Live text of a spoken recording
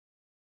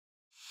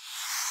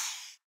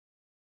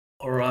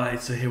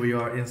Alright, so here we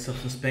are in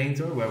Substance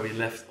Painter where we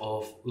left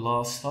off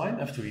last time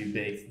after we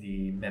baked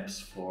the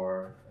maps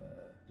for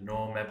the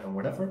normal map and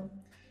whatever.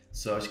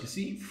 So as you can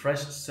see,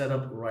 fresh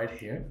setup right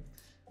here.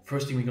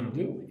 First thing we're gonna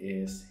do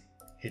is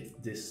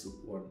hit this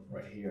one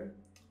right here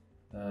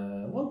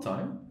one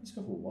time. Let's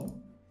go for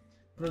one.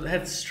 We'll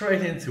head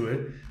straight into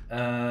it.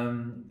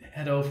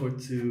 Head over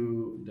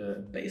to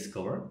the base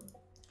color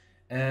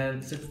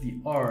and set the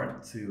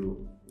R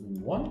to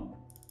 1.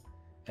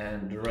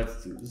 And the red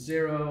to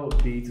 0,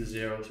 B to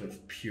 0, so it's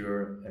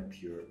pure and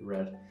pure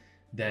red.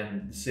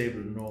 Then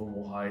disable the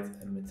normal height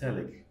and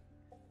metallic.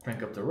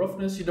 Crank up the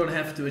roughness. You don't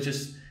have to,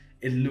 it's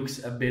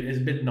a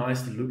bit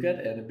nice to look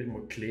at and a bit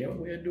more clear what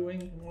we are doing,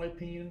 in my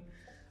opinion.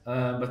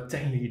 But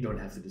technically you don't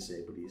have to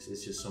disable these.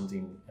 It's just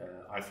something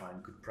I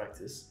find good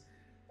practice.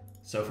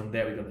 So from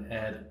there we're gonna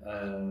add,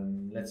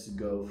 let's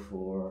go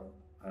for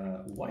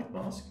white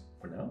mask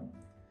for now.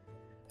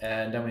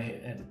 And then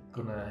we're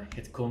gonna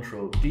hit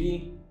Ctrl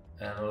D.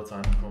 And another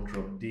time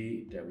Ctrl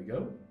D, there we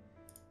go.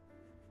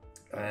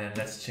 And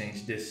let's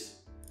change this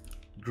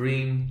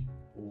green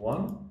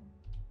 1,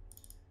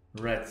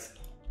 red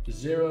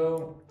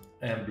 0,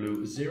 and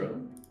blue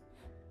 0.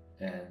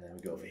 And then we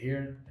go over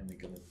here and we're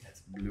gonna get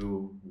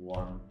blue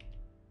 1.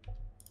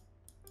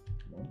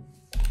 Come on.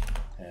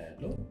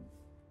 Hello.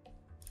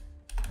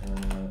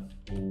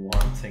 1,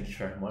 thank you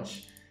very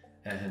much.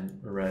 And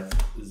red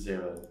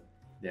 0.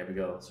 There we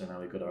go. So now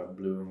we got our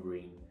blue and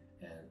green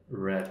and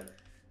red.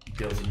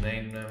 Details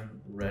name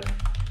them, red,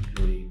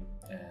 green,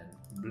 and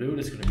blue.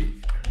 That's gonna be,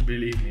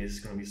 believe me, it's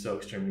gonna be so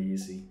extremely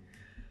easy.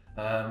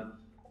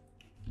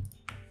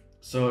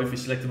 So if we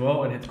select them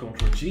all and hit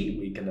Ctrl G,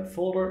 we get a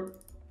folder.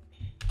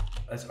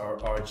 That's our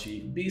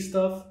RGB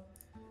stuff.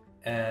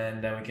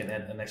 And then we can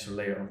add an extra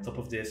layer on top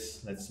of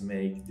this. Let's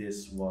make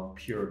this one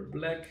pure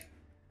black.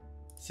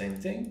 Same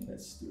thing,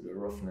 let's do the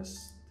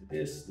roughness to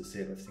this,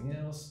 disable everything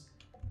else.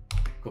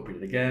 Copy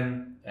it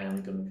again, and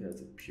we're gonna get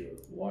it pure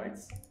white.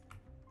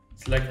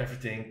 Select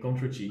everything,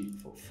 Ctrl G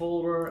for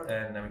folder,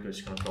 and then we're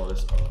just gonna call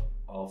this our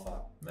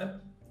alpha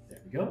map.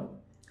 There we go.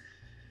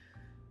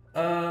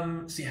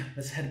 So yeah,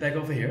 let's head back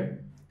over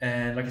here.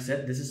 And like I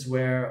said, this is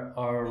where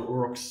our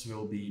rocks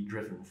will be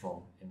driven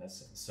from, in that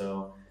sense.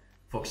 So,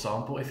 for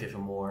example, if you have a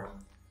more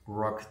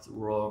rugged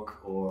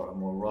rock or a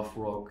more rough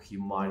rock,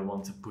 you might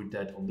want to put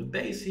that on the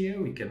base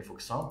here. We can, for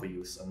example,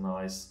 use a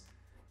nice,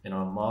 in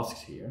our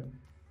masks here,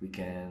 we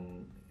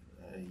can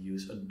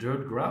use a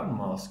dirt ground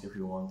mask if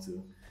you want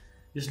to.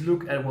 Just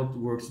look at what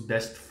works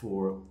best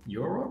for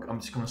your rock. I'm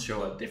just going to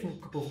show a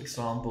different couple of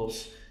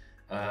examples.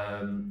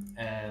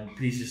 And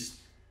please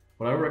just,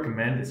 what I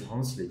recommend is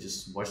honestly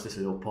just watch this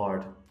little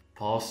part,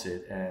 pause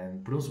it,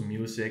 and put on some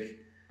music,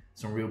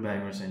 some real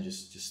bangers, and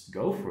just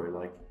go for it.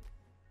 Like,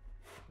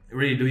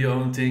 really do your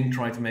own thing,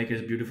 try to make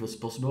it as beautiful as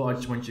possible. I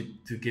just want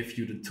to give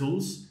you the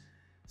tools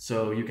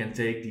so you can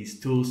take these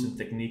tools and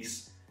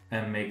techniques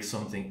and make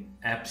something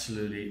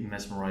absolutely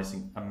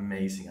mesmerizing,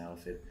 amazing out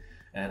of it.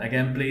 And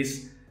again,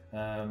 please,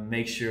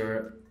 make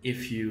sure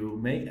if you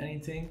make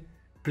anything,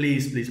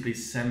 please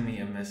send me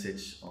a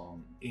message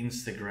on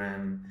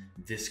Instagram,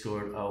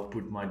 Discord. I'll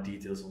put my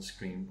details on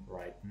screen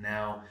right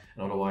now,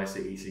 and otherwise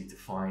they're easy to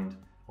find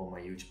on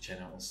my YouTube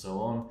channel and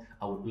so on.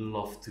 I would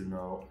love to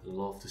know,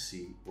 love to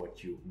see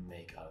what you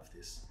make out of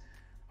this.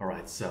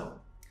 Alright, so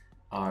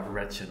our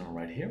red channel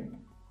right here.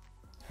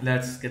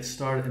 Let's get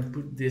started and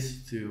put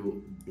this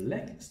to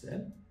black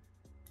instead.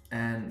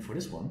 And for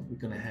this one, we're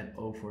gonna head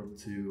over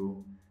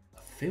to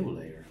a fill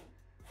layer.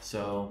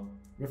 So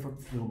we have a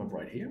fill map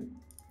right here,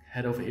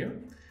 head over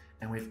here,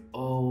 and we have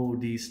all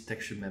these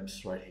texture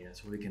maps right here.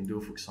 So what we can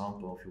do, for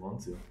example, if you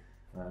want to,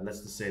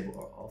 let's disable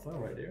our alpha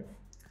right there.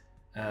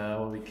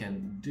 What we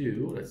can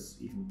do, let's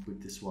even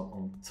put this one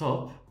on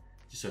top,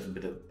 just so have a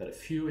bit of better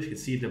view. As you can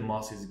see, the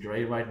mask is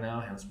gray right now,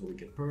 hence why we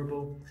get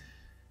purple.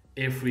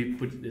 If we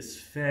put this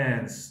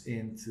fence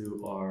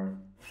into our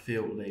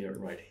fill layer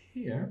right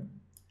here,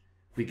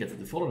 we get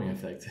the following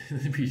effect.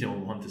 We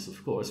don't want this,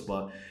 of course,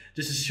 but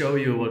just to show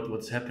you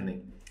what's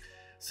happening.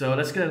 So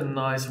let's get a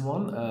nice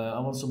one. I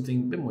want something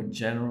a bit more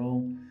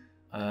general.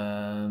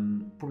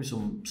 Probably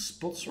some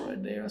spots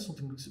right there.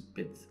 Something looks a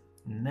bit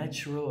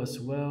natural as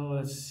well.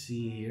 Let's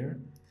see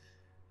here.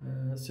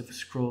 Let's have a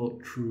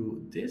scroll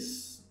through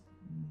this.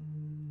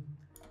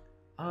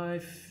 I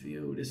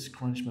feel this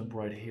crunch map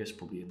right here is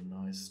probably a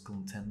nice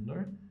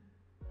contender.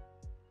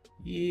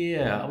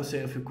 Yeah, I would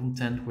say I feel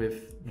content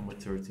with number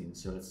 13.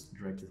 So let's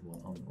drag this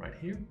one on right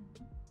here.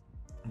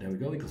 There we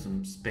go. We got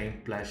some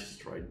paint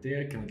splashes right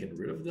there. Can we get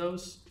rid of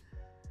those?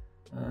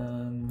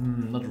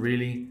 Not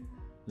really.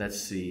 Let's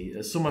see.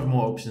 Some have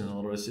more options than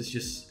others. It's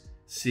just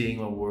seeing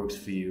what works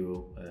for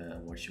you,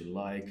 what you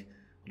like.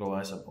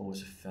 Otherwise, I'm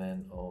always a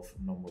fan of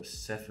number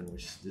 7,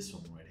 which is this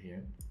one right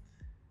here.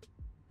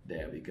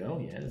 There we go.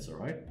 Yeah, that's all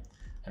right.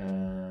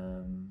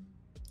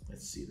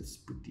 Let's see. Let's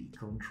put the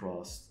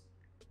contrast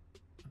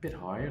a bit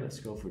higher. Let's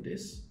go for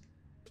this.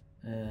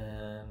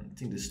 And I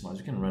think this is nice.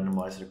 We can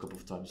randomize it a couple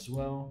of times as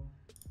well.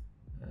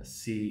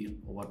 See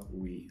what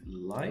we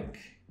like.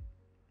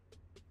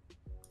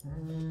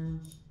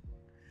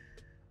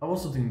 I want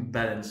something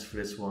balanced for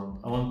this one.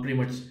 I want pretty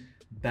much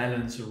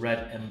balanced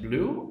red and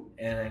blue,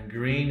 and then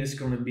green is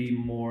going to be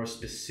more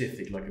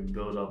specific, like a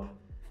build up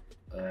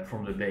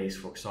from the base,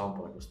 for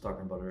example, like I was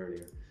talking about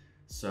earlier.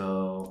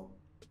 So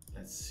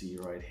let's see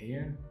right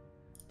here,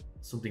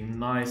 something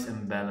nice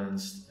and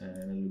balanced,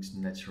 and it looks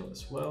natural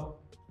as well.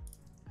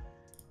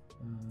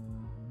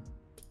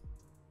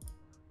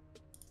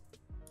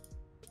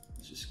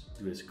 Let's just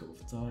do this a couple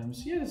of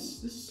times. Yeah,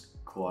 this is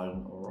quite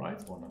an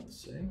alright one, I would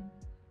say.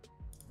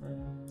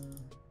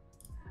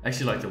 I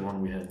actually like the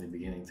one we had in the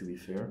beginning, to be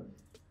fair.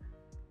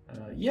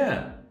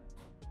 Yeah,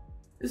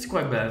 it's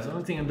quite balanced. The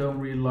only thing I don't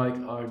really like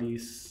are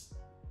these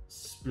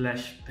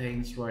splash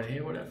paints right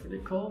here, whatever they're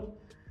called.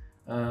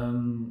 So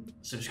I'm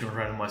just gonna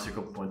randomize it a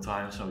couple more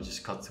times, so I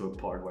just cut to a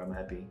part where I'm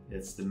happy.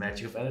 It's the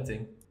magic of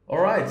editing.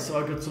 Alright,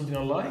 so I got something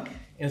I like.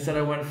 Instead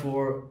I went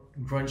for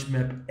Grunge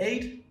Map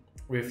 8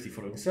 with the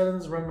following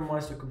settings,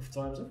 randomized a couple of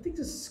times. I think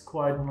this is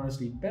quite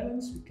nicely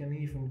balanced. We can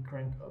even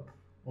crank up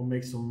or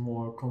make some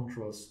more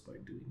contrast by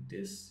doing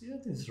this. Yeah,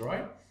 this is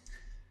right.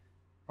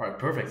 Alright,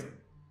 perfect.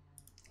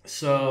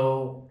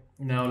 So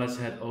now let's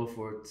head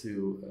over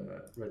to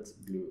red,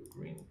 blue,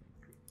 green,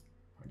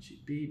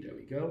 RGB, there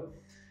we go.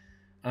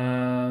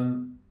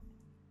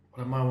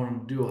 What I might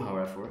want to do,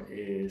 however,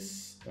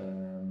 is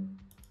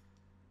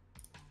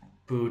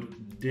put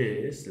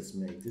this, let's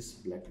make this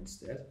black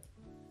instead,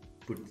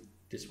 put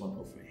this one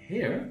over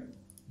here,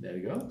 there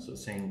we go, so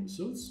same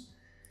suits,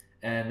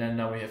 and then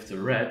now we have the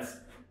red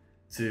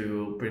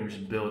to pretty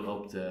much build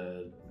up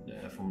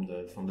from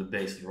the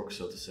base of the rock,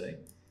 so to say.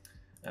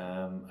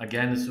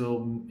 Again, this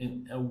will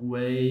in a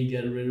way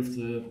get rid of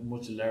the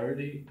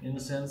modularity in a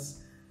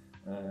sense.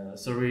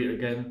 So really,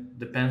 again,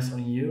 depends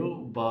on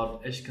you,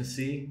 but as you can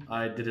see,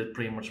 I did it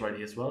pretty much right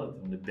here as well.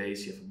 On the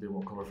base, you have a bit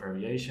more color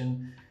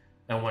variation,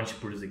 and once you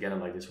put it together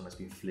like this one has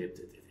been flipped,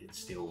 it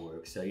still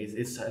works. So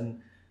it's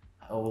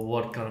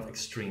what kind of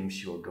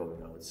extremes you're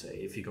going, I would say.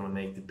 If you're gonna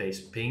make the base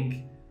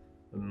pink,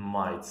 it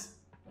might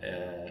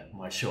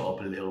show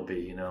up a little bit,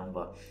 you know.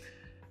 But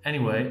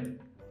anyway,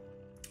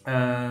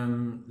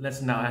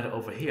 let's now add it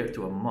over here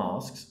to our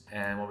masks,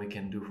 and what we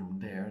can do from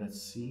there,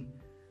 let's see.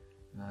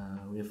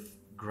 We have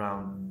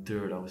ground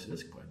dirt, obviously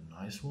that's quite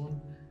a nice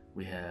one.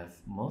 We have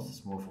moss,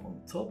 it's more from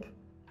on top.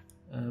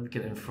 We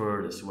can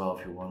invert as well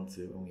if you want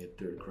to, and we have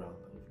dirt ground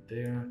over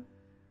there.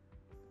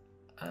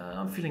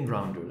 I'm feeling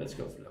ground dirt, let's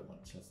go for that one.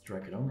 So let's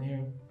drag it on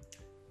here.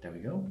 There we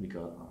go, we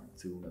got our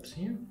two maps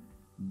here.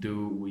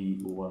 Do we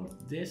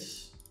want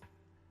this?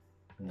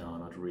 No,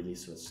 not really,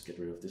 so let's get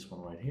rid of this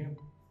one right here.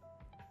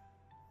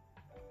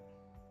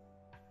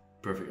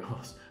 Perfect, I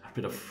was a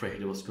bit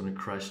afraid it was going to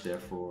crash there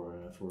for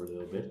a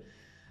little bit.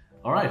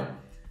 Alright,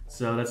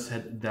 so let's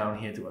head down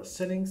here to our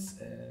settings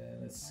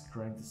and let's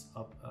crank this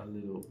up a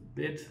little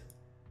bit.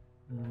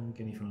 We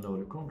can even lower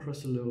the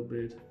contrast a little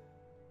bit.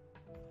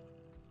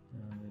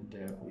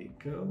 There we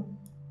go.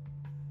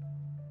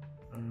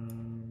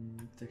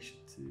 Texture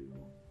 2.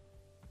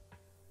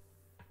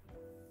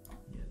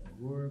 Yeah, that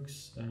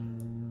works.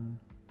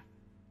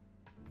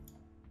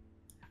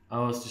 I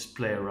was just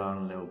play around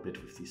a little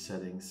bit with these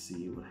settings,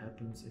 see what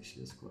happens.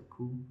 Actually, that's quite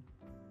cool.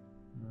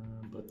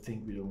 But I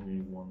think we don't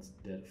really want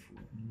that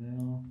for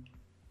now.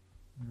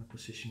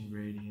 Position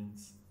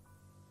gradients.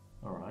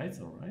 Alright,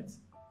 alright.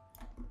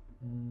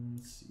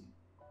 Let's see.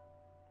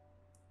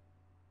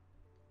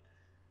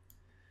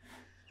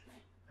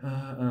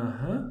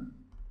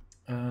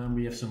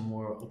 We have some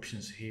more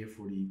options here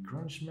for the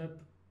grunge map.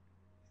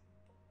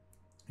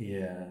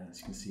 Yeah, as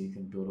you can see, you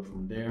can build up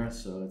from there.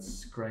 So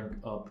let's crank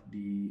up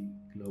the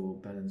global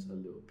balance a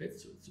little bit,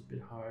 so it's a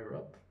bit higher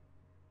up.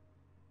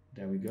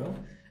 There we go.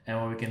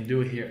 And what we can do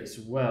here as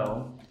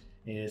well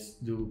is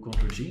do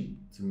Ctrl-G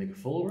to make a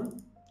folder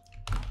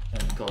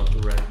and call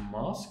it red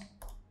mask.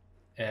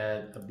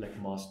 Add a black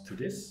mask to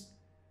this.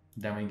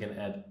 Then we can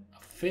add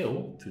a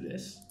fill to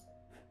this.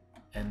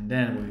 And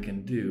then what we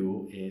can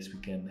do is we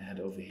can head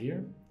over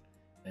here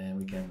and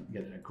we can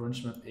get a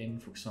grunge map in,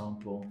 for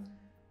example,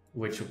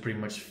 which will pretty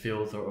much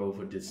filter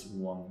over this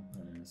one,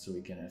 so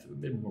we can have a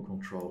bit more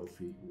control if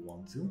we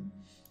want to.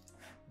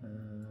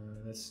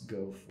 Let's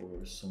go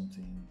for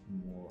something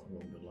more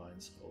along the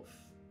lines of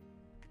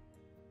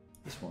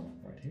this one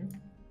right here.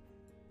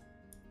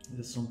 Is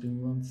that something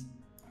we want?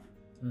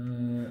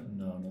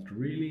 No, not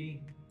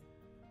really.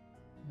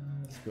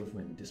 Let's go for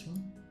maybe this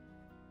one.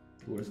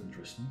 Oh, that's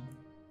interesting.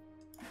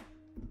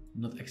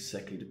 Not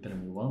exactly the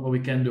pattern we want. What we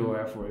can do,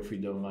 however, if we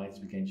don't like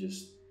it, we can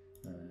just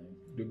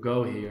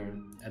go here,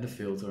 add a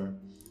filter,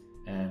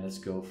 and let's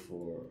go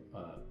for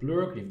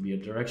blur. It can be a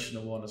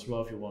directional one as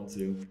well if you want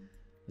to.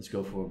 Let's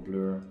go for a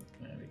blur,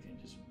 and we can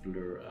just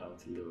blur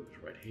out a little bit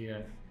right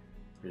here,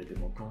 create a bit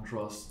more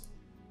contrast.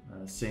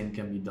 Same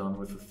can be done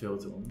with a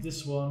filter on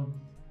this one,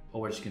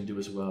 or what you can do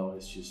as well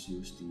is just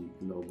use the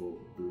global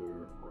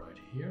blur right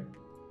here.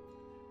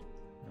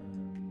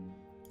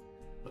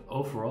 But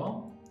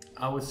overall,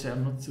 I would say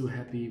I'm not too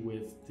happy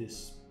with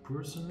this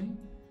personally.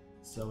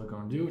 So what we're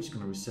going to do, we're just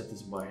going to reset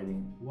this by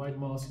hitting white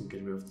mask. We'll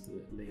get rid of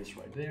the layers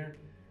right there.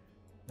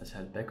 Let's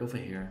head back over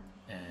here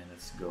and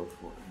let's go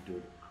for a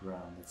dirt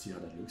ground. Let's see how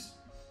that looks.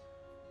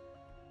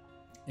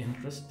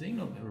 Interesting,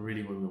 not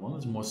really what we want.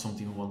 It's more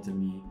something we want in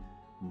the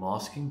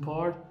masking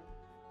part.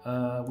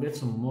 We had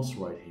some moss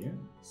right here.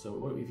 So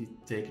what if you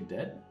take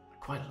that?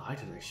 I quite like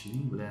it actually,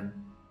 but then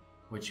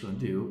what you're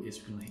gonna do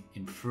is we're gonna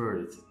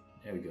invert it.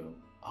 There we go.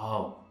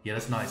 Oh, yeah,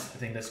 that's nice. I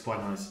think that's quite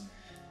nice.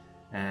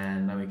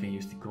 And now we can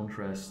use the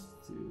contrast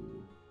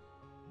to...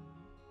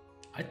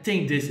 I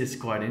think this is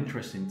quite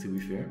interesting, to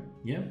be fair.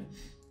 Yeah,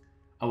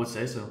 I would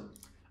say so.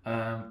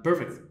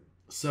 Perfect.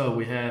 So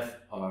we have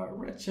our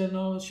red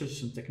channel, shows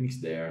some techniques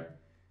there,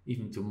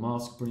 even to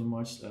mask pretty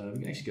much.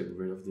 We can actually get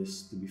rid of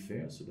this, to be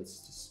fair. So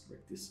let's just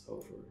drag this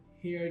over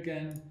here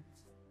again.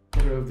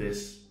 Get rid of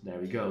this. There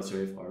we go. So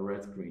we have our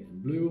red, green,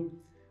 and blue.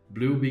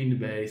 Blue being the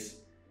base,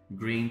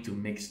 green to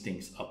mix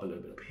things up a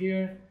little bit up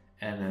here,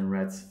 and then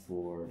red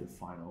for the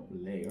final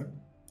layer.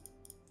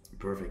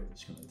 Perfect.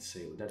 Just gonna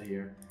save that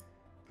here.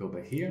 Go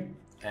back here,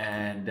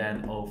 and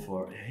then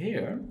over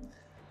here,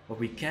 what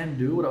we can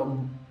do, what I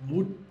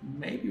would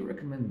maybe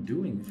recommend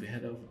doing if we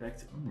head over back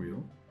to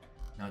Unreal.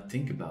 Now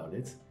think about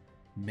it.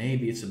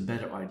 Maybe it's a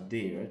better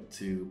idea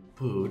to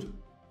put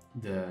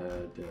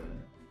the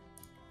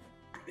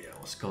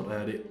what's called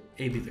the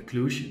A-bit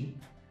occlusion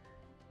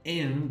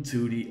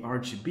into the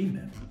RGB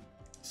map.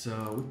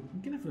 So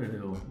we can have a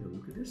little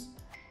look at this.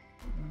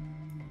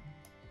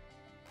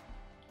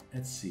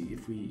 Let's see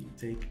if we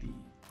take the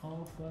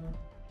alpha.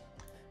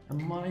 I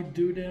might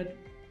do that.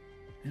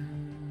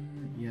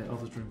 Yeah,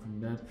 alpha's driven from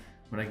that.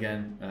 But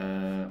again,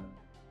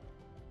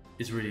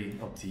 it's really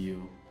up to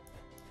you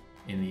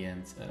in the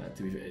end.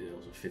 To be fair, it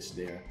also fits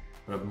there.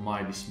 But it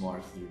might be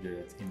smart to do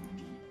that in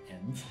the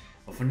end.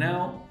 But for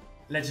now,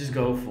 let's just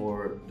go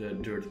for the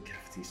dirt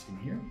cavities in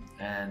here.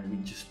 And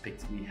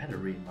we had a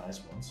really nice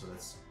one. So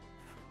let's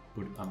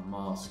put a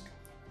mask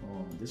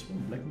on this one,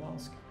 black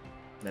mask.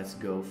 Let's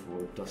go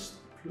for dust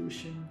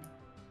occlusion.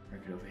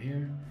 Drag it over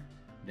here.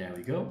 There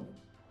we go.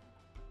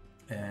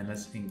 And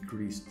let's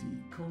increase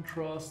the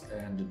contrast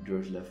and the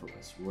dirt level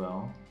as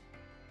well.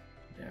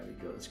 There we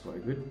go, that's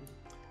quite good.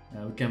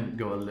 We can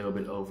go a little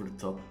bit over the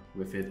top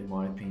with it, in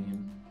my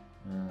opinion.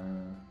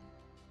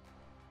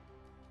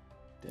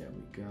 There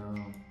we go.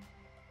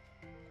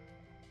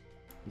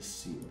 Let's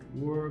see what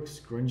works.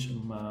 Crunch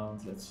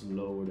amount, let's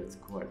lower that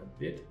quite a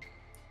bit.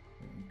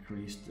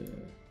 Increase the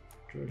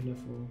dirt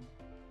level.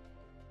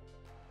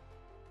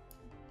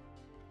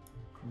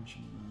 Crunch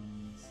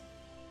amount.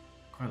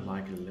 I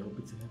like it a little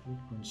bit to have it.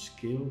 Crunch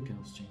scale, we can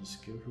also change the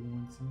scale if we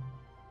want to.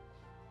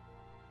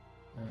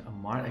 I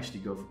might actually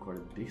go for quite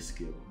a big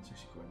scale, it's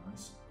actually quite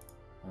nice.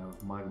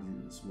 Might do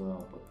it as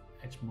well, but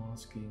edge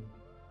masking.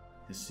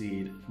 You can see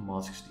it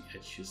masks the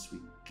edges. We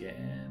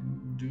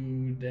can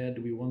do that.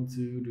 Do we want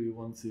to? Do we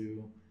want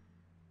to?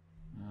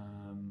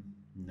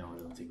 No, I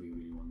don't think we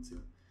really want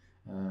to.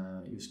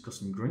 Use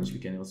custom grunge. We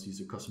can also use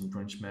a custom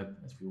grunge map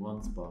as we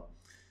want, but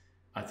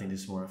I think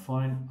this is more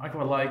fine. I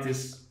quite like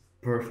this.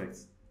 Perfect.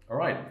 All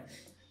right,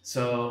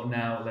 so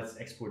now let's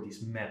export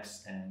these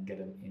maps and get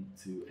them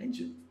into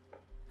Engine.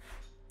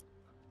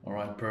 All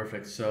right,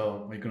 perfect.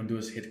 So what you're gonna do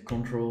is hit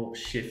Control,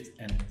 Shift,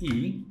 and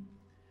E,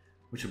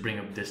 which will bring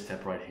up this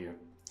tab right here.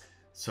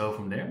 So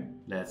from there,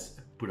 let's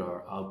put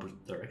our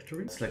output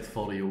directory. Select the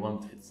folder you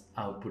want it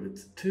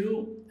outputted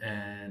to,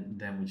 and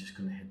then we're just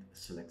gonna hit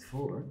Select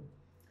Folder.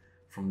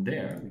 From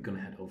there, we're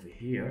gonna head over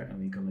here and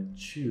we're gonna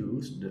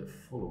choose the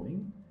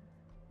following.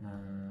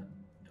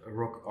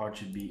 Rock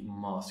RGB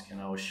mask,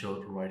 and I will show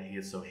it right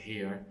here. So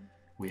here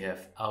we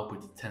have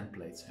output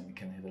templates, and we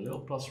can hit a little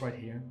plus right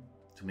here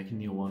to make a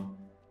new one,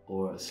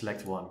 or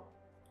select one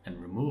and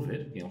remove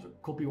it. We can also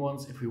copy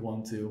ones if we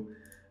want to.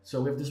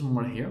 So we have this one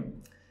right here,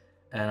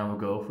 and I will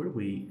go for it.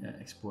 We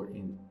export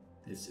in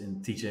this in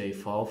TJ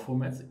file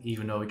format,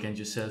 even though we can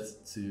just set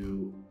it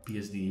to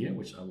PSD here,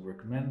 which I would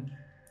recommend.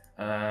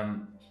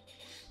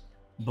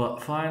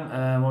 But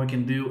fine, what we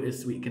can do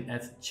is we can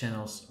add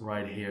channels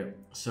right here.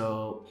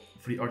 So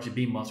for the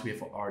RGB mask, we have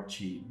for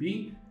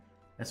RGB,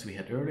 as we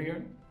had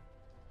earlier.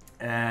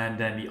 And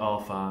then the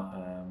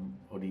alpha,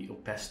 or the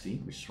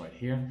opacity, which is right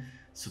here.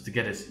 So to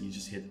get this, you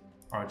just hit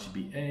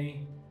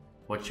RGBA.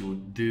 What you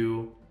would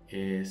do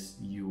is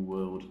you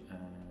would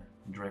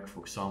drag,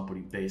 for example,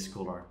 the base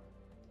color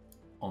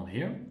on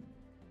here.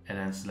 And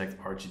then select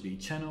RGB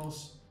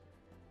channels.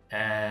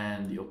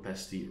 And the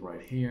opacity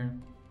right here.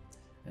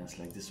 And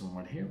select this one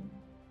right here.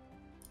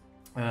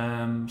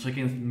 So I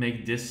can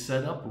make this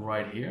setup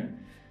right here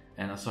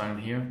and assign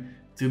it here.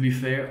 To be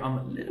fair, I'm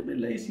a little bit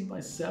lazy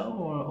myself.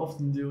 What I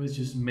often do is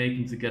just make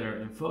them together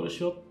in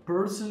Photoshop.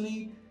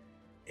 Personally,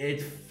 it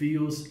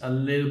feels a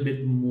little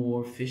bit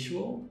more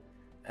visual.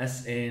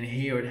 As in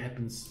here, it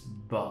happens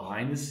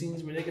behind the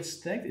scenes where they get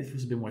stacked. It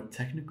feels a bit more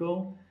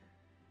technical.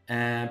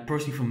 And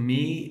personally for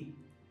me,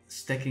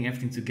 stacking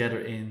everything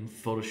together in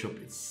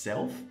Photoshop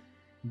itself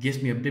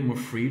gives me a bit more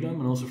freedom,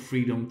 and also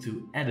freedom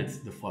to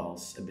edit the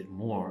files a bit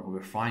more or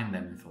refine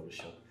them in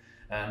Photoshop.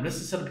 This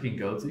is the setup you can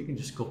go to. You can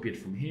just copy it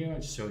from here. I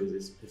just show you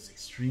this. It's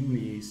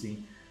extremely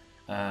easy.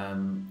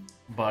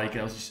 But you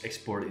can also just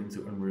export it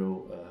into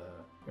Unreal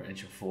or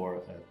Engine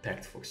 4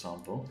 packed, for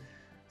example.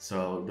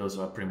 So those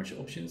are pretty much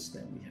options.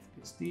 Then we have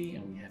PSD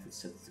and we have it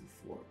set to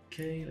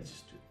 4K. Let's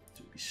just do it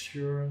to be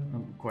sure.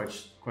 I'm quite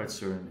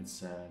certain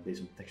it's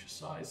based on texture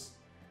size.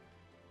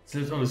 So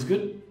that's all looks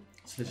good.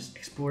 So let's just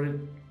export it.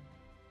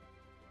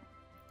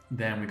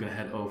 Then we're gonna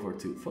head over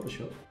to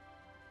Photoshop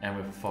and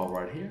we have a file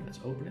right here. Let's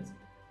open it.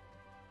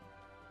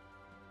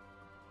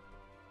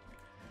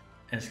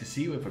 And as you can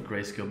see, we have a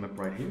grayscale map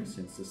right here,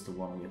 since that's the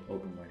one we have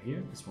opened right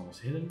here. This one was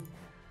hidden.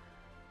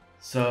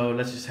 So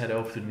let's just head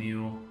over to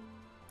new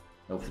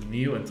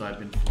and type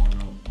in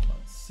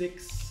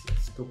 4016.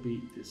 Let's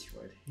copy this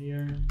right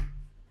here.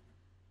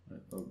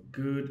 Oh,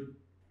 good.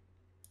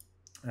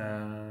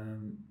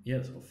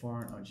 Yeah, so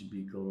far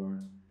RGB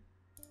color,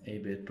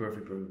 A-bit,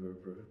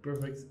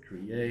 perfect.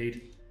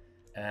 Create.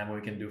 And what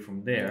we can do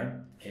from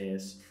there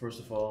is, first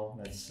of all,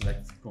 let's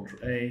select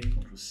Ctrl A,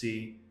 Ctrl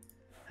C,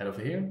 head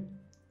over here,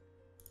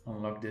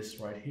 unlock this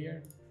right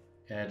here,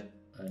 add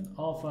an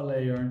alpha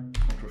layer,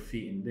 Ctrl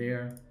V in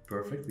there,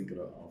 perfect, we got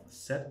our alpha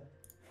set.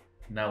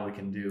 Now what we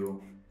can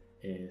do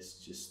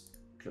is just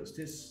close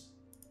this,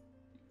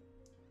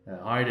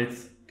 hide it,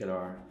 get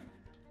our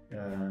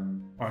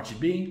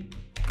RGB,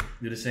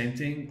 do the same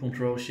thing,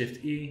 Ctrl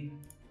Shift E,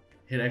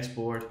 hit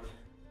export,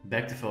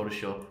 back to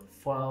Photoshop,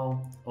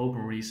 file,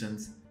 open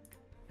recent,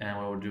 and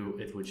what we'll do,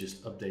 it will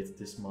just update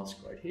this mask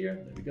right here.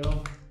 There we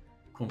go.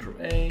 Ctrl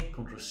A,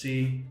 Ctrl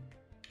C,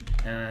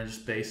 and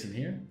just paste in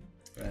here,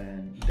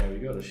 and there we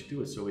go. That should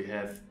do it. So we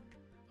have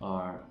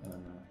our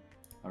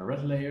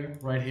red layer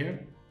right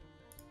here,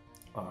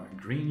 our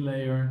green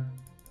layer,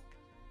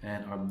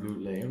 and our blue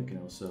layer. We can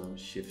also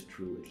shift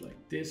through it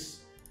like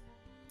this.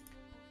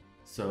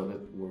 So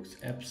that works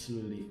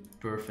absolutely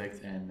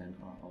perfect, and then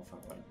our alpha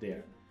right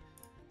there.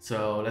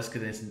 So let's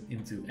get this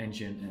into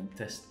Engine and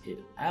test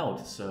it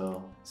out.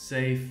 So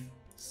save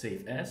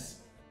as,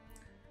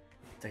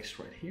 text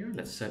right here.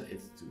 Let's set it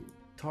to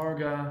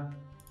Targa.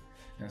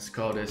 Let's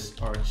call this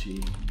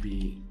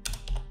RGB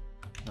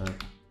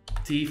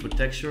T for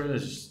texture.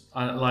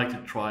 I like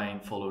to try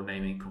and follow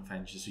naming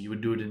conventions. So you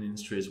would do it in the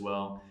industry as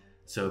well.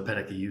 So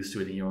better get used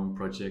to it in your own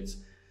projects.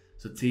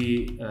 So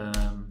T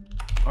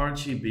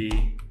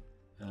RGB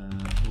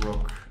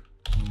rock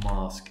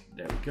mask.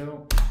 There we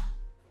go.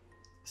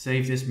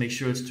 Save this, make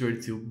sure it's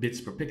 32 bits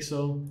per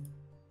pixel.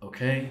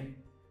 Okay.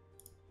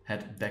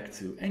 Head back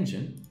to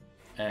Engine.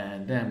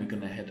 And then we're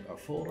gonna hit our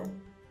folder.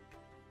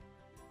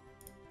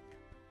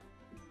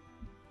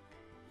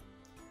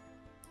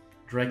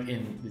 Drag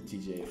in the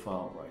TJ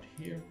file right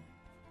here.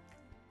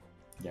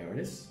 There it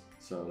is.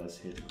 So let's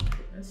hit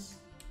Ctrl S.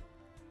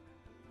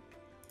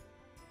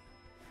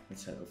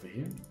 Let's head over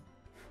here.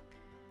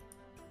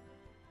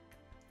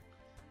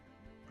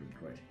 Put it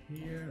right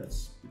here.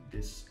 Let's put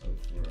this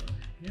over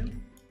here.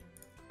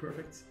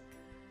 Perfect.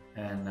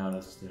 And now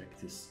let's drag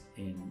this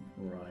in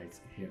right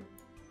here.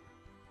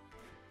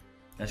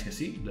 As you can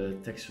see, the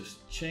textures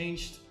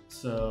changed.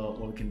 So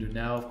what we can do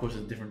now, of course,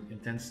 at different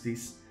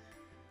intensities,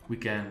 we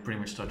can pretty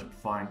much start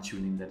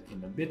fine-tuning that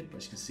in a bit. But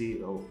as you can see,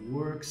 it all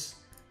works.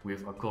 We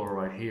have our color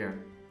right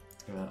here.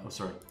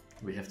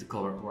 We have the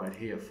color right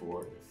here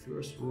for the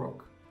first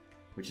rock,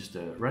 which is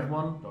the red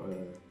one.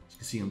 As you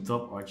can see on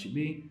top,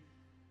 RGB.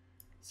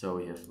 So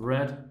we have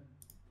red.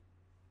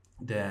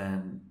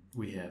 Then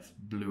we have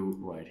blue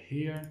right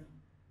here.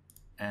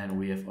 And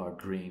we have our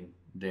green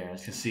there.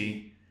 As you can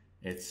see,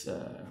 it's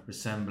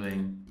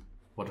resembling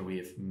what we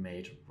have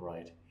made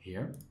right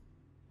here.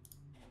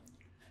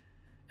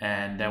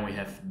 And then we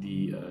have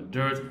the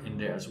dirt in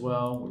there as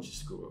well, which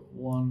is color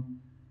 1.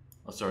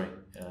 Oh, sorry,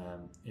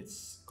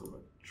 it's color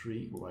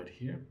 3 right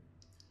here.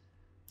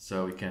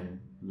 So we can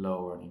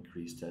lower and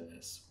increase that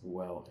as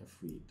well if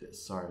we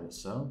desire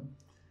so.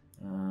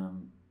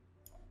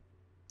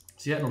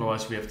 So yeah,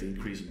 otherwise we have the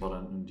increase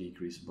button and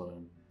decrease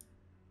button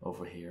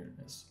over here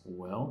as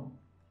well.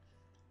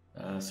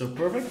 So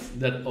perfect,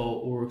 that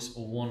all works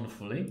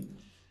wonderfully.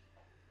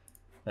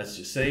 Let's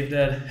just save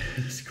that.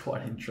 It's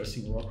quite an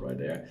interesting rock right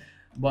there.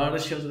 But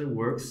it shows that it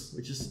works,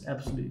 which is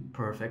absolutely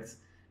perfect.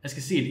 As you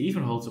can see, it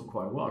even holds up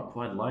quite well. I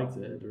quite like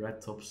the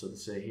red top, so to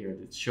say here.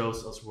 It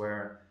shows us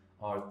where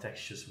our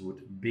textures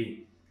would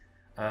be.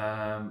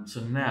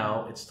 So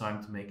now it's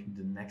time to make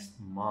the next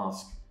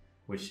mask,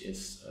 which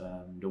is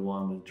the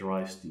one that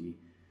drives the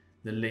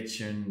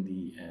lichen,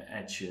 the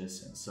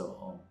edges, and so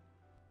on.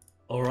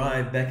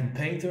 Alright, back in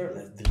Painter,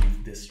 let's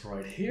delete this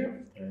right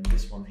here, and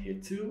this one here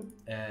too.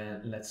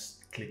 And let's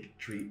click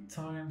 3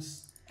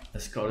 times.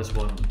 Let's call this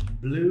one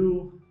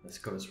blue, let's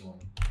call this one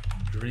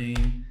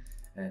green,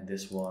 and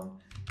this one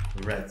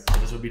red. So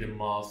this will be the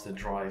mask that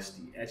drives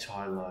the edge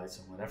highlights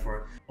and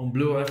whatever. On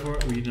blue, however,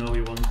 we know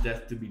we want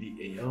that to be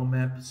the AO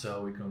map,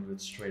 so we're going to do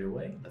it straight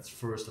away. Let's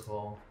first of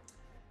all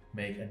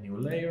make a new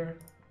layer,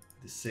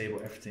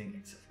 disable everything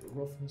except for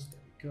roughness.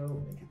 There we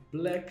go, make it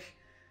black.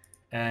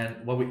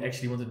 And what we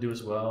actually want to do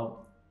as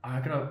well, I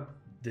kind of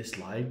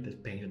dislike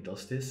that Painter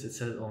does this. It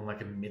sets it on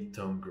like a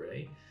mid-tone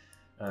gray.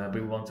 But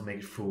we want to make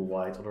it full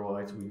white,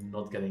 otherwise we're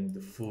not getting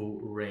the full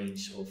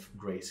range of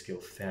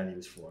grayscale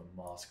values for a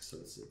mask. So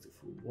let's set it to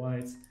full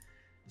white,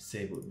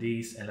 disable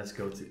these, and let's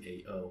go to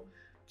AO.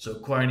 So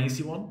quite an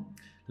easy one.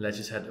 Let's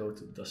just head over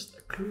to dust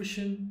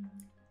occlusion.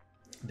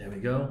 There we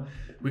go.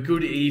 We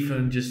could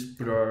even just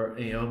put our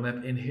AO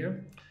map in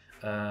here,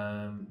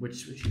 which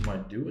you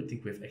might do. I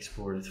think we've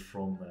exported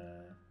from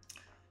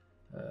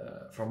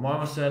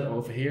Marmoset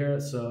over here.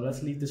 So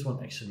let's leave this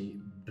one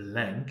actually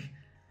blank,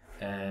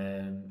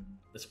 and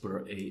let's put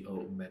our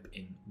AO map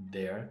in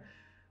there.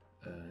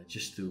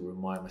 Just to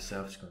remind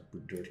myself, just gonna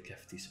put dirt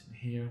cavities in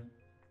here.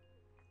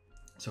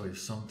 So we have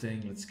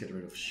something. Let's get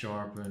rid of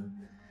sharpen,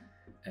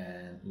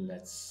 and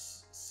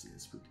let's see.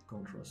 Let's put the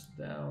contrast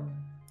down.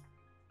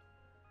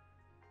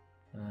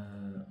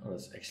 Oh,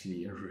 that's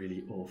actually a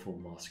really awful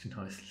mask.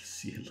 Nice to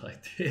see it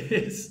like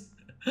this.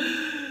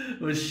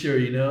 But sure,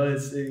 you know,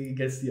 it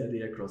gets the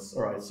idea across.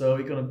 All right, so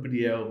we're gonna put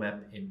the AO map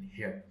in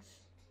here.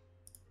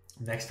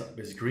 Next up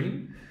is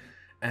green,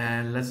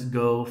 and let's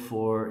go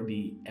for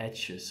the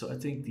edges. So I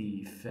think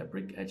the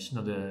fabric edge,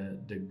 no,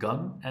 the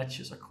gun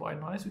edges are quite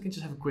nice. We can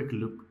just have a quick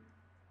look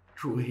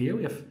through here.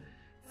 We have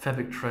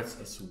fabric threads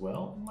as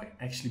well. It might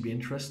actually be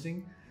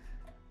interesting.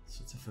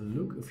 So let's have a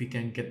look if we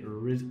can get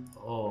rid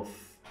of.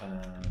 I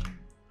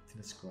think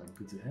that's quite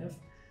good to have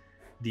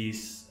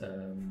these.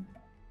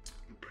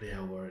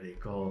 What are they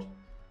called?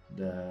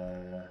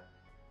 The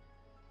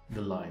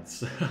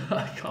lines.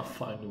 I can't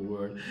find the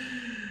word.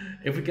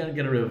 If we can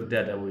get rid of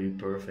that, that will be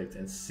perfect.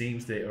 And it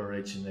seems they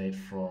originate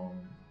from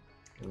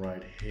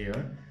right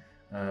here.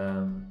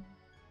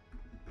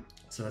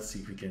 So let's see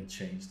if we can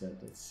change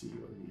that. Let's see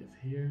what we have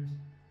here.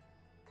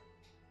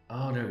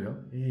 Oh, there we go.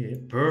 Yeah,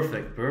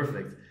 perfect,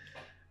 perfect.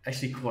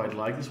 Actually quite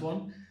like this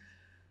one.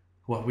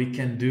 What we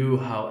can do,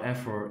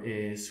 however,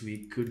 is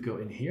we could go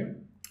in here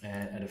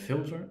and add a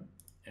filter,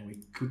 and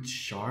we could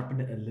sharpen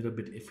it a little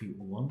bit if we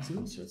want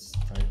to. So let's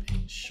type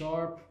in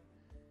sharp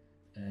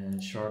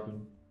and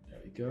sharpen. There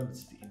we go.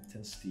 Let's the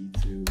intensity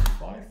to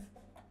 5.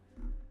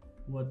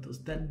 What does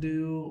that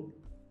do?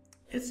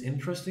 It's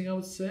interesting, I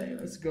would say.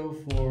 Let's go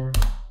for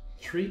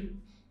 3.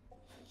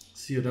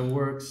 See how that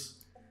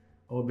works.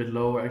 Oh, a bit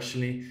lower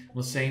actually. On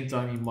the same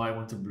time, you might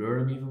want to blur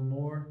them even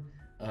more.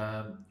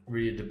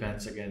 Really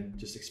depends. Again,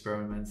 just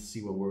experiment,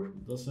 see what works,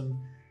 what doesn't.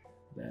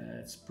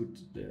 Let's put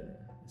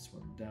this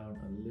one down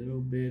a little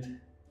bit.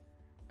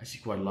 I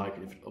actually quite like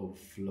it if it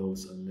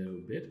overflows a little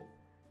bit.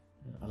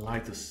 I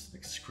like those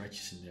like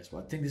scratches in there as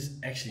well. I think this is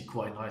actually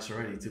quite nice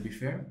already, to be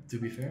fair.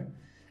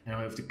 And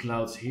we have the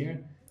clouds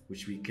here,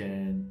 which we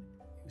can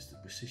use the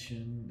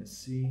position. Let's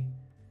see.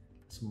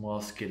 Let's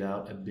mask it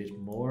out a bit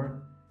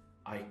more.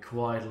 I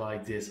quite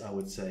like this, I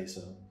would say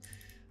so.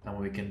 And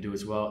what we can do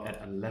as well, add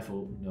a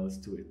level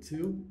node to it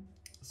too.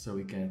 So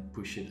we can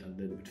push it a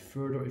little bit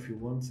further if you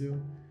want to,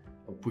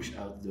 or push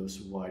out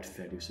those white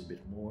values a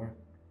bit more.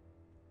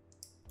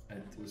 I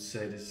would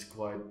say this is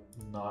quite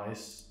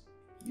nice.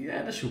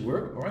 Yeah, that should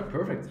work. All right,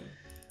 perfect.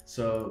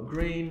 So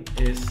green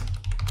is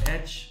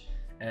edge,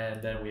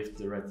 and then we have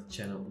the red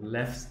channel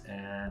left,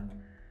 and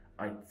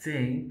I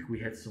think we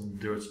had some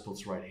dirt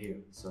spots right here.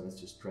 So let's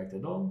just drag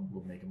that on.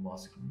 We'll make a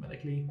mask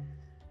automatically,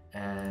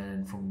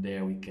 and from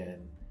there we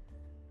can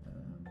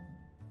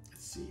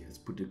let's see. Let's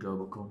put the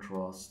global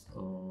contrast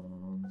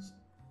on,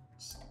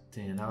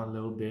 stand out a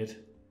little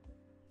bit.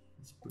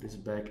 Let's put this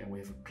back, and we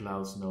have a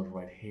clouds node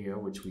right here,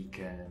 which we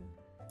can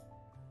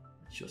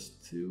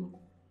adjust to.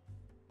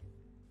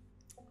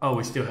 Oh,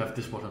 we still have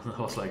this one.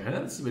 I was like,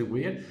 that's a bit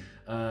weird.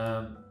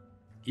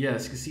 Yeah,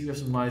 as you can see, we have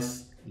some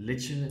nice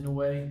lichen in a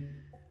way.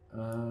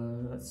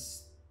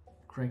 Let's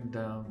crank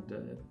down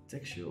the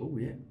texture. Oh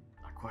yeah,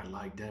 I quite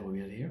like that what we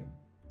had here.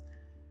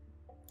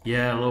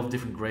 Yeah, a lot of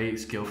different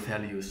grayscale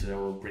values, so that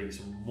will bring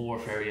some more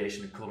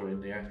variation of color in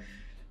there.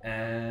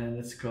 And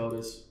let's call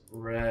this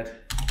red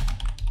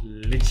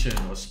lichen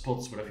or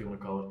spots, whatever you want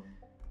to call it.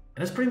 And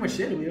that's pretty much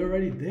it. We're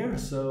already there.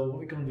 So what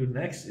we're gonna do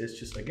next is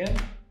just again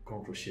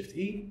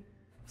Ctrl+Shift+E,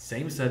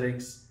 same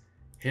settings,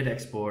 hit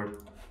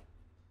export,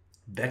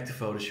 back to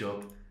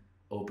Photoshop,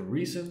 open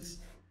recent,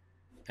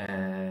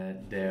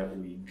 and there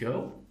we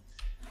go.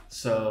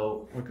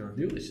 So what we're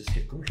gonna do is just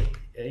hit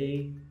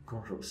Ctrl+A,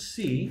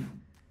 Ctrl+C,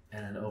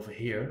 and over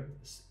here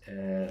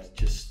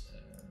just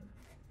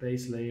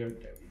base layer.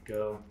 There we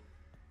go.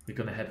 We're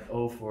gonna head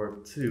over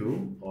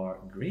to our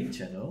green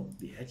channel,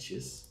 the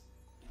edges,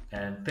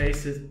 and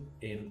paste it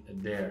in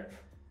there.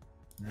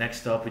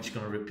 Next up, we're just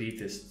gonna repeat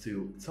this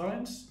 2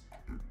 times.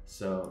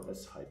 So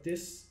let's hide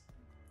this.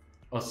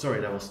 Oh, sorry,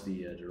 that was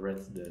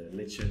the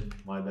lichen,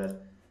 my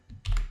bad.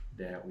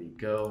 There we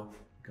go.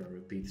 Gonna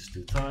repeat this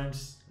 2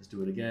 times. Let's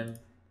do it again.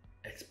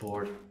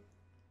 Export.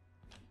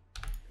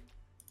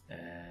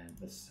 And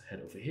let's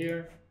head over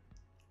here.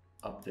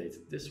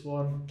 Update this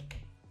one.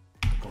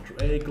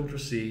 Ctrl+A,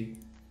 Ctrl+C.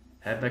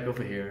 Head back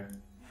over here.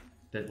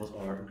 That was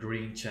our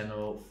green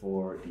channel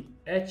for the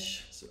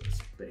edge. So let's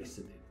paste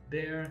it in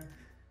there.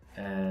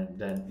 And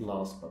then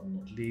last but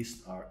not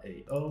least, our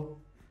AO.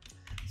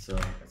 So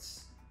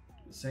let's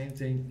do the same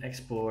thing.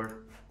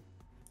 Export.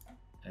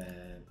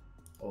 And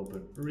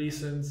open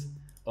recent.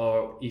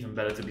 Or even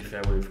better, to be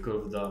fair, what we could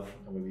have done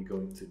and what we're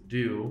going to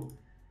do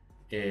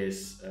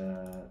is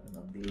a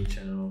blue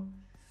channel.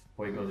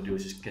 what you're going to do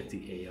is just get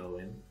the AO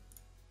in.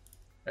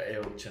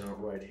 AO channel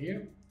right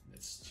here.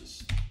 Let's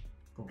just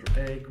Ctrl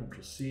A,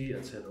 Ctrl C,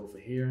 let's head over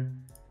here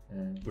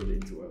and put it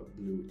into a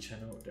blue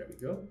channel. There we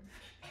go.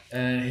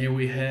 And here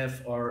we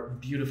have our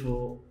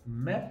beautiful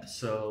map.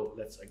 So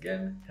let's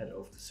again head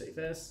over to Save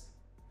As.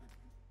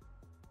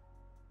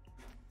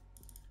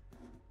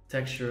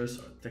 Textures,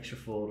 our texture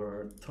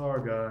folder,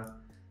 Targa.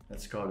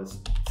 Let's call this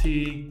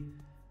T.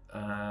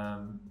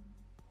 Will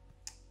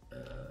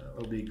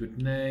be a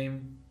good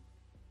name.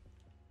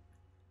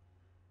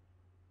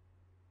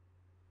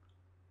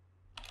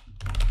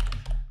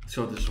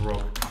 So this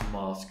rock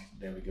mask,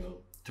 there we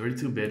go.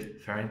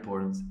 32-bit, very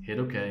important. Hit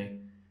OK.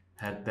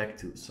 Head back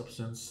to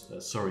Substance,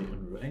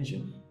 Unreal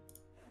Engine.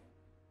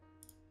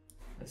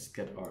 Let's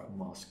get our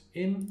mask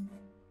in.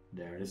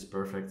 There it is,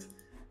 perfect.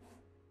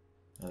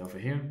 And over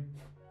here.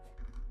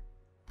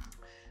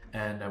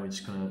 And now we're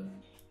just gonna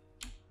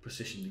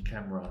position the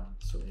camera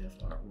so we have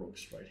our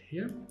rocks right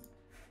here.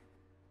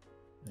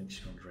 I'm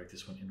just gonna drag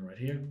this one in right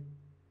here.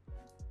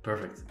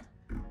 Perfect.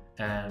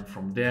 And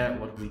from there,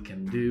 what we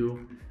can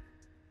do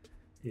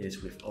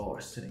is with all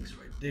our settings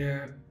right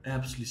there,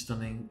 absolutely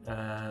stunning.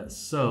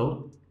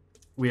 So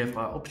we have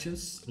our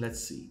options.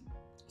 Let's see.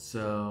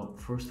 So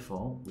first of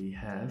all, we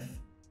have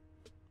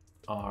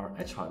our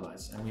edge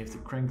highlights, and we have to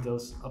crank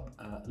those up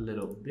a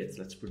little bit.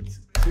 Let's put it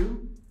to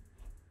 2.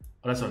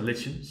 Oh, that's our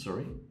lichen,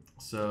 sorry.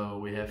 So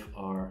we have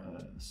our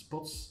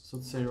spots, so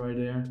to say, right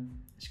there,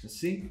 as you can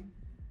see.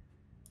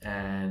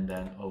 And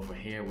then over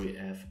here we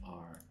have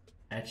our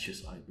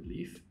edges, I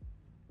believe.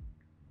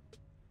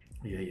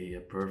 Yeah,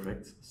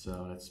 perfect.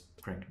 So let's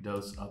crank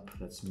those up.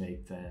 Let's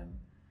make them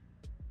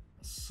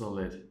a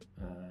solid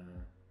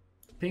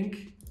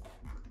pink.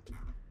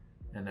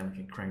 And then we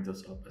can crank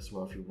those up as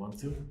well if you want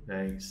to.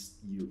 There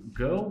you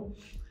go.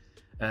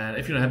 And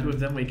if you're not happy with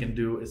them, what you can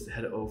do is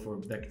head over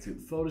back to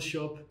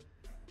Photoshop.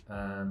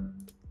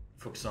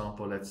 For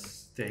example,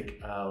 let's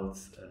take out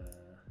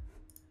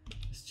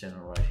this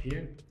channel right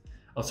here.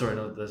 Oh, sorry,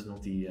 no, that's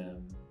not the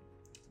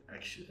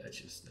actual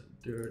edges, the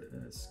dirt.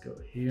 Let's go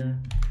here.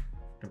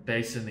 And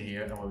paste in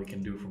here, and what we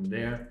can do from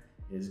there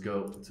is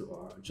go to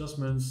our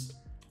adjustments.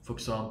 For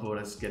example,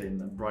 let's get in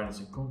the brightness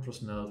and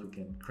contrast node. We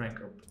can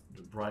crank up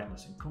the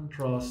brightness and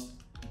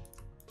contrast.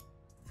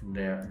 From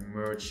there,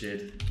 merge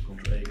it,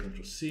 Ctrl A,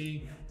 Ctrl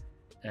C,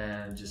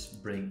 and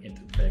just bring it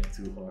back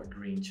to our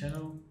green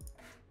channel.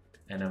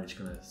 And then we're just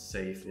gonna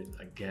save it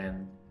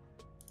again.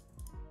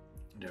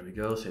 There we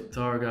go, say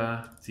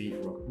Targa, T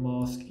rock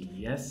mask,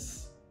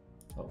 yes.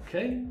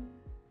 Okay,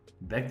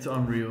 back to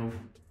Unreal.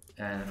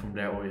 And from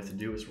there, all you have to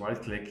do is right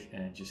click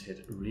and just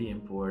hit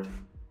re-import.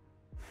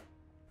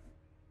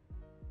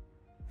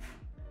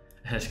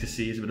 As you can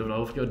see, it's a bit of an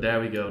overkill. There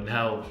we go.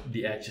 Now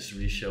the edges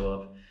really show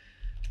up.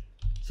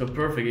 So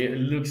perfect. It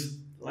looks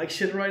like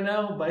shit right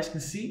now, but as you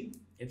can see,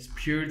 it's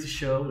pure to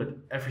show that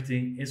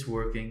everything is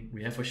working.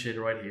 We have our shader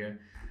right here.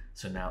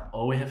 So now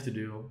all we have to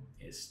do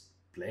is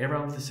play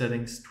around with the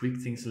settings, tweak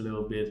things a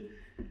little bit,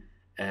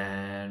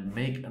 and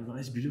make a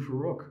nice, beautiful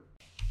rock.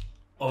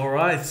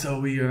 Alright, so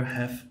we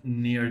have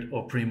neared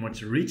or pretty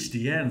much reached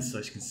the end. So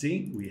as you can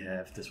see, we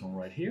have this one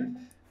right here.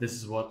 This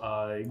is what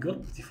I got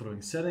with the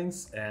following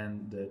settings,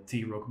 and the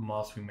T rock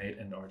mask we made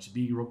and the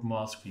RGB rock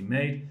mask we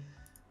made.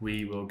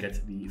 We will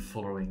get the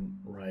following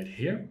right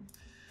here.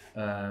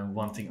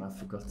 One thing I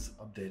forgot to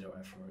update,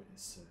 however,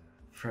 is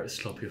very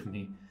sloppy of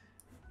me.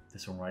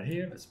 This one right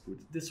here, let's put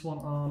this one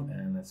on,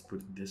 and let's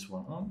put this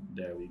one on.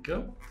 There we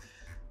go.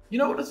 You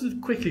know, let's do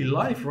it quickly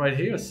live right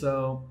here.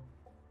 So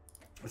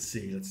let's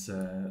see, let's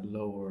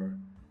lower,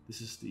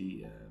 this is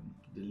the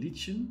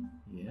lichen,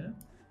 yeah,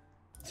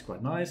 it's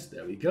quite nice,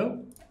 there we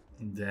go.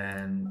 And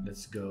then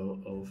let's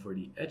go over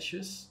the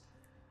edges.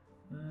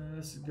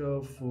 Let's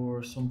go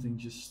for something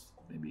just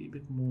maybe a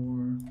bit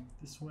more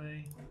this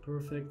way,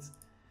 perfect.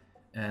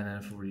 And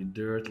then for the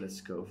dirt,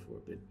 let's go for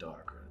a bit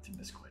darker, I think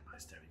that's quite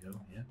nice, there we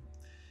go,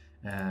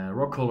 yeah.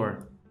 Rock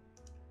color,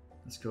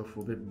 let's go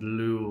for a bit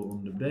blue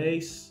on the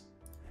base.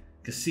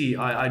 You can see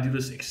I do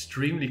this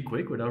extremely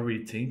quick without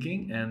really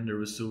thinking, and the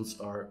results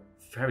are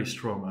very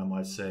strong, I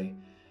might say.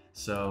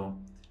 So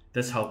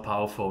that's how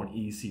powerful and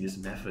easy this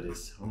method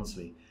is,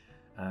 honestly.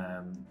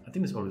 I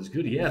think this always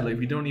good. Yeah, like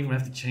we don't even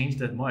have to change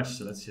that much.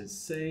 So let's hit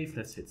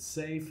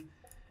save,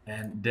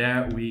 and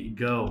there we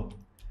go.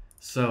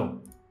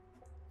 So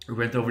we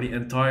went over the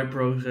entire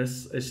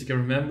process. As you can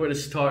remember, the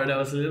start out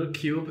was a little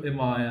cube in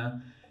Maya.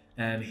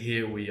 And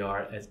here we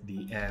are at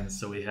the end.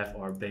 So we have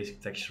our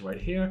basic texture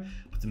right here,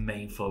 but the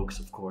main focus,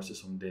 of course,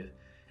 is on this.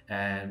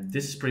 And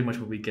this is pretty much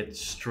what we get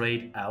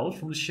straight out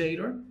from the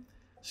shader.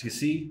 So you can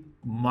see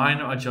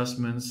minor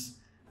adjustments,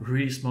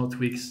 really small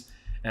tweaks.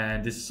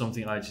 And this is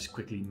something I just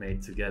quickly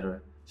made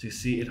together. So you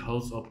see it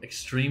holds up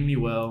extremely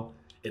well.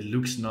 It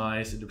looks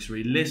nice, it looks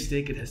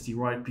realistic, it has the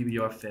right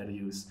PBR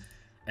values,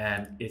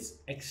 and it's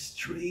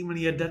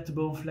extremely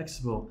adaptable and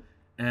flexible.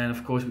 And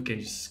of course we can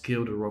just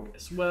scale the rock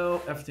as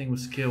well. Everything will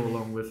scale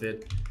along with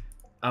it.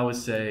 I would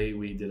say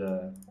we did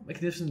a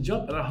magnificent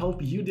job, and I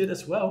hope you did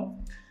as well.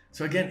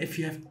 So again, if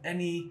you have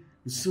any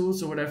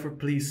suits or whatever,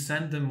 please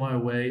send them my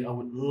way. I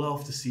would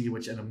love to see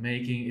what you end up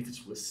making. If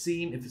it's a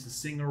scene, if it's a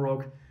single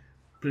rock,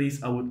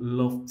 please, I would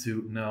love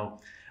to know.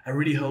 I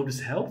really hope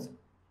this helped.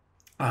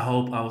 I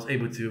hope I was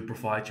able to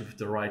provide you with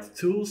the right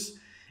tools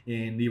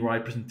in the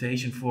right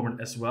presentation format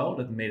as well,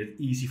 that made it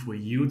easy for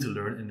you to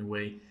learn in the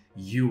way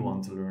you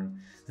want to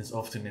learn. Since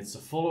often it's a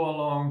follow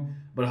along,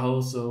 but I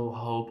also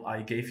hope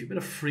I gave you a bit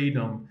of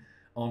freedom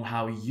on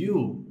how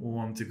you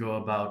want to go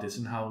about this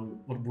and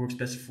what works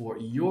best for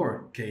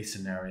your case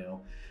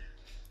scenario.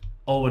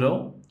 All in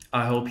all,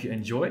 I hope you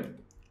enjoyed.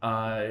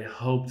 I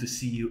hope to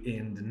see you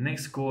in the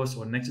next course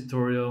or next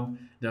tutorial.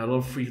 There are a lot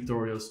of free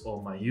tutorials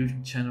on my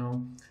YouTube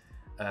channel.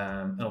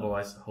 And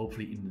otherwise,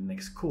 hopefully in the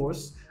next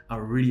course. I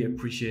really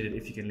appreciate it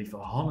if you can leave a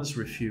honest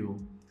review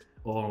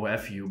on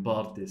wherever you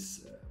bought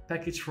this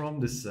package from,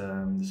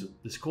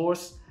 this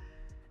course.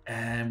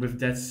 And with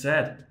that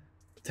said,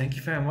 thank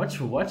you very much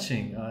for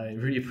watching. I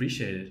really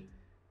appreciate it.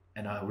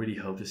 And I really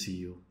hope to see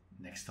you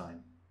next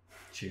time.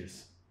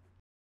 Cheers.